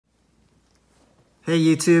Hey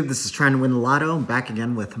YouTube, this is Trying to Win the Lotto. I'm back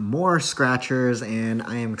again with more scratchers, and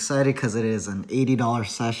I am excited because it is an $80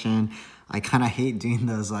 session. I kind of hate doing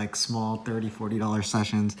those like small $30, $40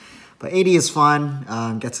 sessions, but 80 is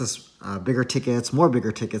fun. Gets us bigger tickets, more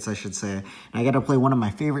bigger tickets I should say. And I got to play one of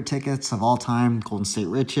my favorite tickets of all time, Golden State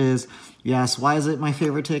Riches. Yes, why is it my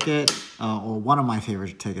favorite ticket? Or one of my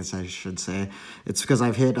favorite tickets I should say. It's because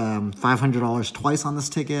I've hit $500 twice on this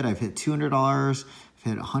ticket. I've hit $200.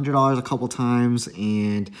 I've hit $100 a couple times,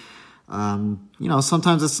 and you know,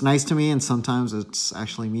 sometimes it's nice to me and sometimes it's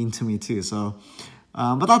actually mean to me too. So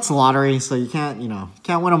but that's the lottery, so you can't win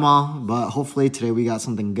them all, but hopefully today we got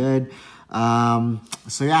something good.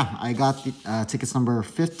 So yeah, I got the tickets number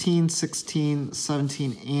 15, 16,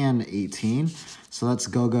 17, and 18. So that's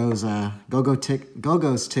Gogo's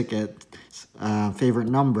ticket favorite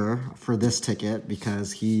number for this ticket,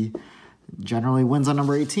 because he generally wins on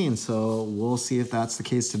number 18, so we'll see if that's the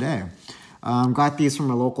case today. Got these from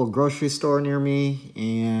a local grocery store near me,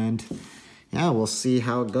 and yeah, we'll see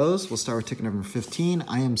how it goes. We'll start with ticket number 15.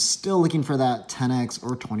 I am still looking for that 10x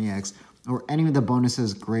or 20x or any of the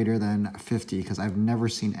bonuses greater than 50, because I've never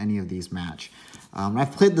seen any of these match.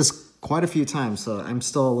 I've played this quite a few times, so I'm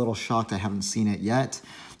still a little shocked I haven't seen it yet.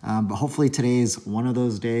 But hopefully today is one of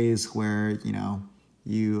those days where, you know,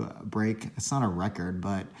 you break, it's not a record,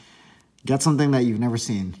 but get something that you've never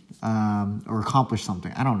seen, or accomplish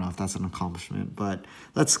something. I don't know if that's an accomplishment, but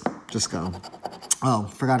let's just go. Oh,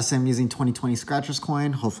 forgot to say I'm using 2020 Scratchers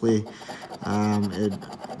coin. Hopefully it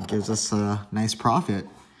gives us a nice profit.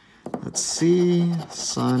 Let's see,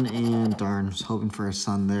 sun and darn, I was hoping for a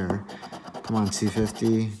sun there. Come on,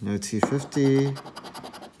 250, no 250,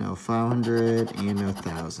 no 500, and no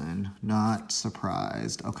 1,000. Not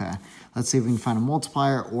surprised. Okay, let's see if we can find a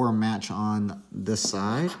multiplier or a match on this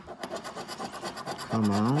side. Come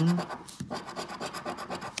on.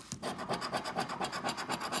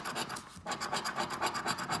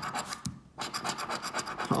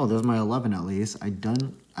 Oh, there's my 11 at least. I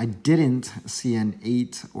didn't see an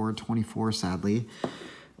 8 or a 24, sadly.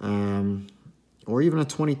 Or even a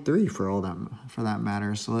 23 for that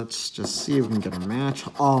matter. So let's just see if we can get a match.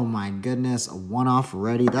 Oh my goodness, a one-off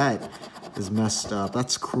already. That is messed up.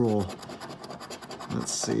 That's cruel.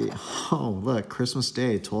 Let's see. Oh, look, Christmas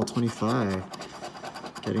Day, 12/25.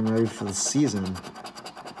 Getting ready for the season.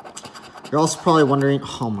 You're also probably wondering,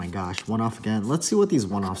 oh my gosh, one-off again. Let's see what these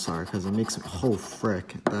one-offs are, because it makes me, oh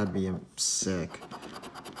frick, that'd be sick.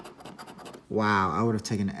 Wow, I would have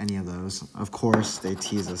taken any of those. Of course, they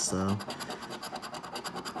tease us though.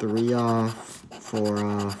 3 off, 4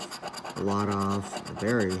 off, a lot off,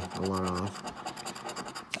 a lot off.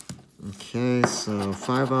 Okay, so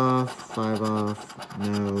 5 off,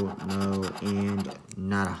 no, and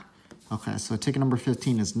nada. Okay, so ticket number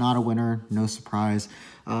 15 is not a winner, no surprise.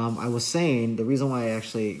 I was saying the reason why I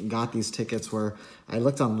actually got these tickets were I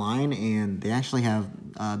looked online and they actually have,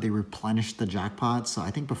 they replenished the jackpot. So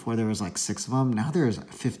I think before there was like 6 of them, now there's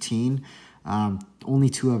 15. Only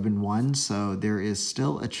 2 have been won, so there is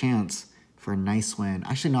still a chance for a nice win.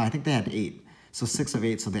 Actually, no, I think they had 8. So 6 of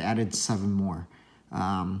 8, so they added 7 more.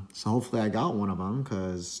 So hopefully I got one of them,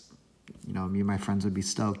 because, you know, me and my friends would be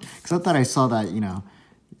stoked. Except that I saw that, you know,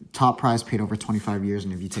 top prize paid over 25 years,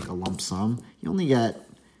 and if you take a lump sum, you only get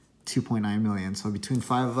 2.9 million. So between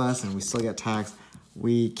 5 of us, and we still get taxed,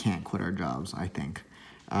 we can't quit our jobs, I think.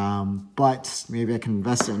 But maybe I can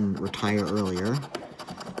invest it and retire earlier.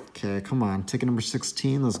 Okay, come on, ticket number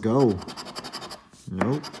 16, let's go.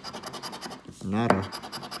 Nope, nada,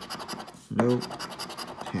 nope,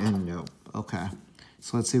 and nope. Okay,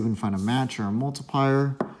 so let's see if we can find a match or a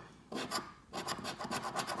multiplier.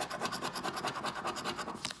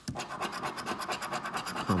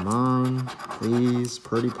 Come on, please,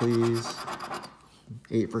 pretty please.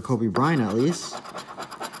 8 for Kobe Bryant at least.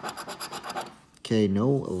 Okay,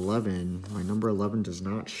 no 11. My number 11 does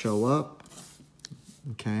not show up.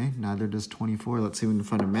 Okay, neither does 24. Let's see if we can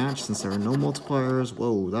find a match since there are no multipliers.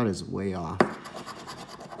 Whoa, that is way off.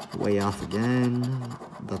 Way off again.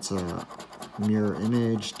 That's a mirror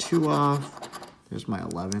image. 2 off. There's my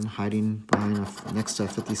 11 hiding behind next to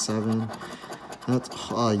 57. That's,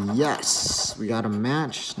 yes, we got a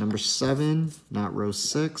match. Number 7, not row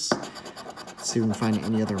 6. Let's see if we can find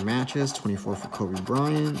any other matches. 24 for Kobe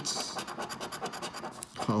Bryant.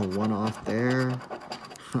 Oh, 1 off there.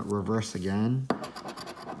 Reverse again.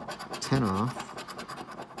 10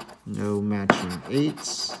 off. No matching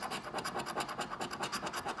 8s.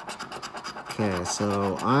 Okay,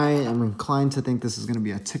 so I am inclined to think this is going to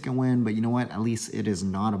be a ticket win, but you know what? At least it is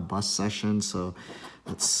not a bust session, so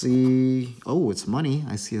let's see. Oh, it's money.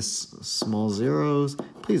 I see small zeros.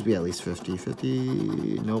 Please be at least 50.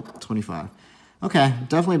 50, nope, 25. Okay,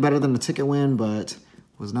 definitely better than the ticket win, but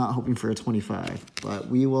was not hoping for a 25. But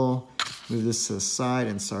we will move this to the side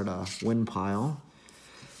and start a win pile.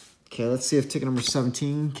 Okay, let's see if ticket number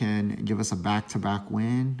 17 can give us a back-to-back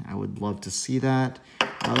win. I would love to see that.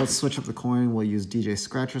 Let's switch up the coin. We'll use DJ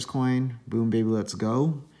Scratcher's coin. Boom, baby, let's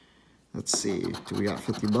go. Let's see. Do we got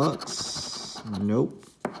 50 bucks? Nope.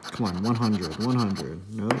 Come on, 100,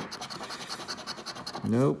 100. Nope.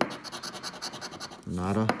 Nope.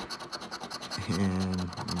 Nada. And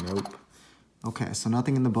nope. Okay, so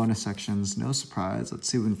nothing in the bonus sections. No surprise. Let's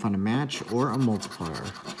see if we can find a match or a multiplier.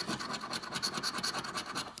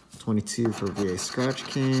 22 for VA Scratch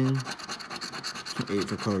King. 8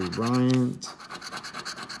 for Kobe Bryant.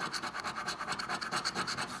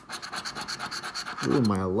 Ooh,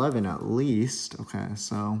 my 11 at least. Okay,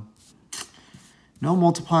 so no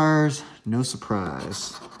multipliers, no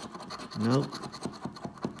surprise. Nope.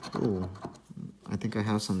 Ooh, I think I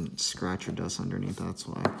have some scratcher dust underneath, that's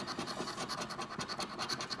why.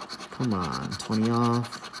 Come on, 20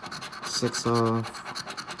 off, 6 off,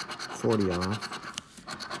 40 off.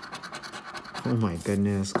 Oh my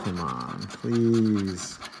goodness, come on,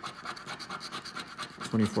 please.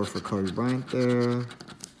 24 for Kobe Bryant there,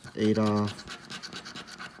 8 off.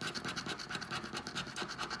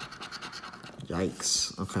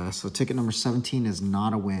 Yikes. Okay, so ticket number 17 is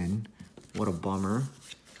not a win. What a bummer.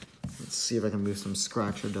 Let's see if I can move some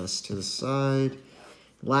scratcher dust to the side.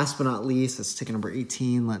 Last but not least, it's ticket number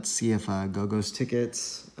 18. Let's see if Gogo's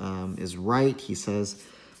Tickets is right. He says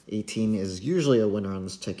 18 is usually a winner on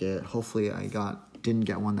this ticket. Hopefully I didn't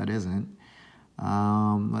get one that isn't.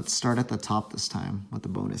 Let's start at the top this time with the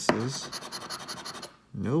bonuses.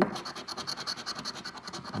 Nope.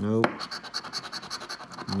 Nope.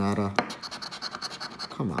 Nada.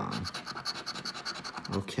 Come on.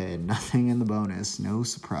 Okay, nothing in the bonus. No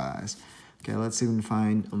surprise. Okay, let's see if we can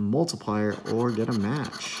find a multiplier or get a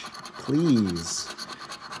match. Please.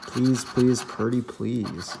 Please, please, pretty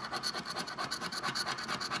please.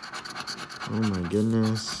 Oh my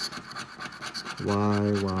goodness.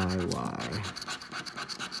 Why?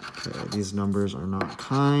 Okay, these numbers are not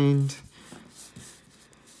kind.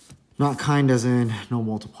 Not kind as in no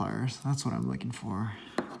multipliers. That's what I'm looking for.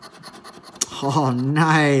 Oh,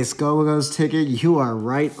 nice. Gogo's Ticket, you are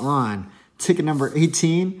right on. Ticket number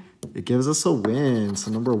 18, it gives us a win.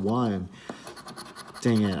 So number 1.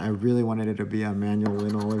 Dang it, I really wanted it to be a manual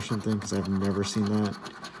win all or something because I've never seen that.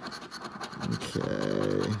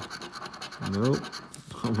 Okay. Nope.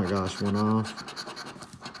 Oh my gosh, 1 off.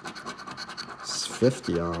 It's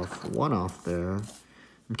 50 off. 1 off there.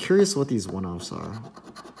 I'm curious what these 1-offs are.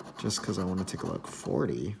 Just because I want to take a look.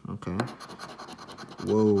 40. Okay.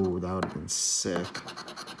 Whoa, that would have been sick.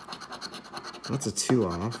 That's a 2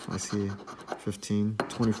 off. I see 15.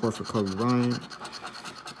 24 for Kobe Bryant.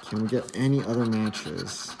 Can we get any other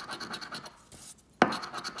matches?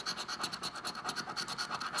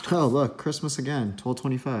 Oh, look, Christmas again.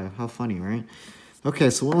 1225. How funny, right? Okay,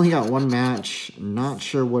 so we only got 1 match. Not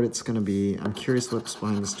sure what it's going to be. I'm curious what's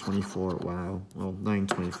behind this 24. Wow. Well,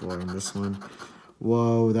 924 in this one.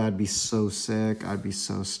 Whoa, that'd be so sick. I'd be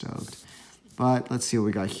so stoked. But let's see what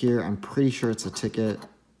we got here. I'm pretty sure it's a ticket.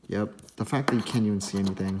 Yep. The fact that you can't even see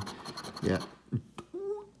anything. Yeah.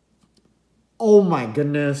 Oh my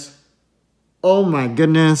goodness. Oh my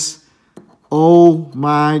goodness. Oh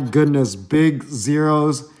my goodness. Big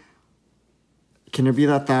zeros. Can it be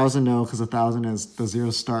that 1,000? No, because 1,000 is the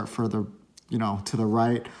zeros start further, to the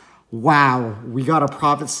right. Wow. We got a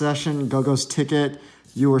profit session. Gogo's Ticket.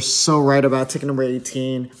 You were so right about ticket number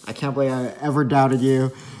 18. I can't believe I ever doubted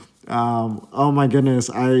you. Oh my goodness,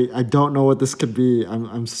 I don't know what this could be.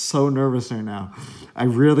 I'm so nervous right now. I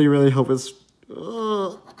really, really hope it's...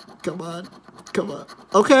 Oh, come on.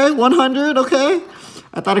 Okay, 100, okay.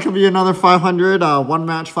 I thought it could be another 500, 1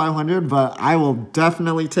 match 500, but I will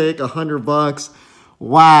definitely take 100 bucks.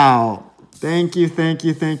 Wow. Thank you,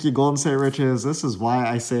 Golden State Riches. This is why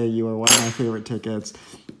I say you are one of my favorite tickets.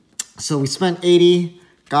 So we spent 80.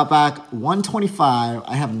 Got back 125.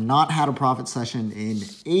 I have not had a profit session in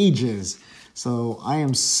ages. So I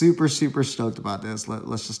am super, super stoked about this.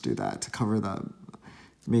 Let's just do that to cover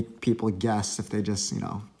make people guess if they just,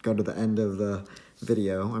 go to the end of the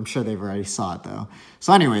video. I'm sure they've already saw it though.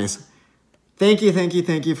 So anyways, thank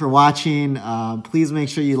you for watching. Please make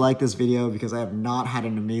sure you like this video because I have not had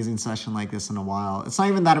an amazing session like this in a while. It's not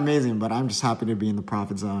even that amazing, but I'm just happy to be in the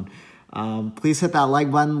profit zone. Please hit that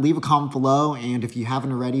like button, leave a comment below, and if you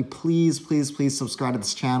haven't already, please subscribe to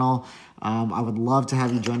this channel. I would love to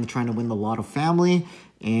have you join the Trying to Win the Lotto family,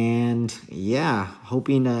 and yeah,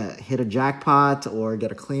 hoping to hit a jackpot or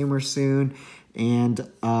get a claimer soon. And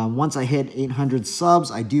once I hit 800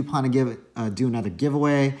 subs, I do plan to do another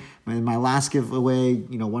giveaway. In my last giveaway,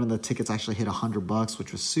 one of the tickets actually hit $100,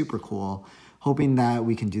 which was super cool. Hoping that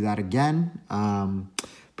we can do that again.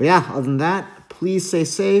 But yeah, other than that, please stay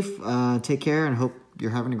safe, take care, and hope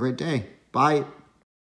you're having a great day. Bye.